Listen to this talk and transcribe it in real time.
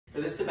For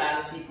this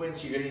Tabata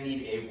sequence, you're gonna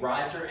need a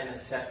riser and a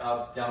set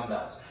of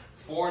dumbbells.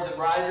 For the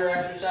riser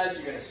exercise,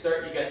 you're gonna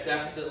start, you got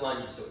deficit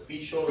lunges. So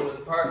feet shoulder width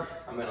apart,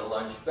 I'm gonna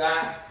lunge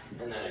back, and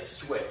then I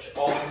switch,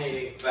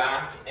 alternating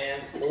back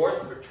and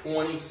forth for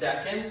 20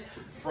 seconds.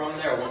 From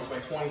there, once my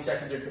 20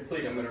 seconds are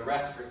complete, I'm gonna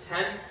rest for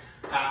 10.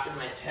 After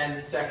my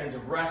 10 seconds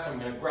of rest, I'm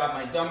gonna grab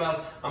my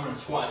dumbbells, I'm gonna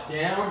squat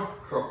down,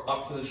 curl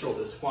up to the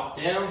shoulders, squat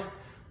down,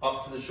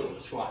 up to the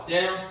shoulders, squat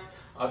down,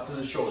 up to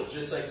the shoulders,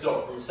 just like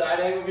so. From a side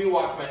angle view,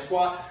 watch my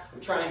squat. I'm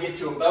trying to get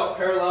to about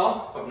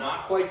parallel. If I'm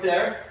not quite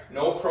there,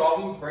 no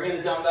problem. Bringing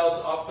the dumbbells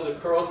up for the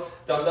curls.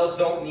 Dumbbells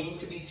don't need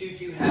to be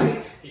too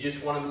heavy. You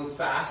just want to move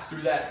fast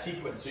through that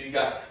sequence. So you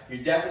got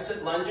your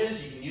deficit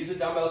lunges. You can use the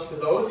dumbbells for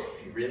those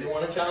if you really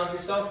want to challenge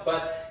yourself.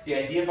 But the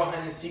idea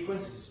behind this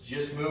sequence is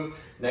just move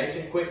nice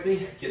and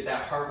quickly. Get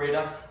that heart rate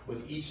up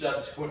with each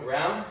subsequent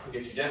round. You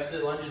get your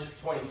deficit lunges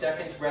for 20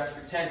 seconds, rest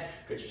for 10.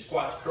 Get your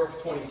squats curl for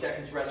 20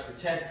 seconds, rest for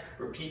 10.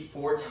 Repeat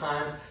 4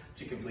 times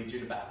to complete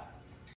your Tabata.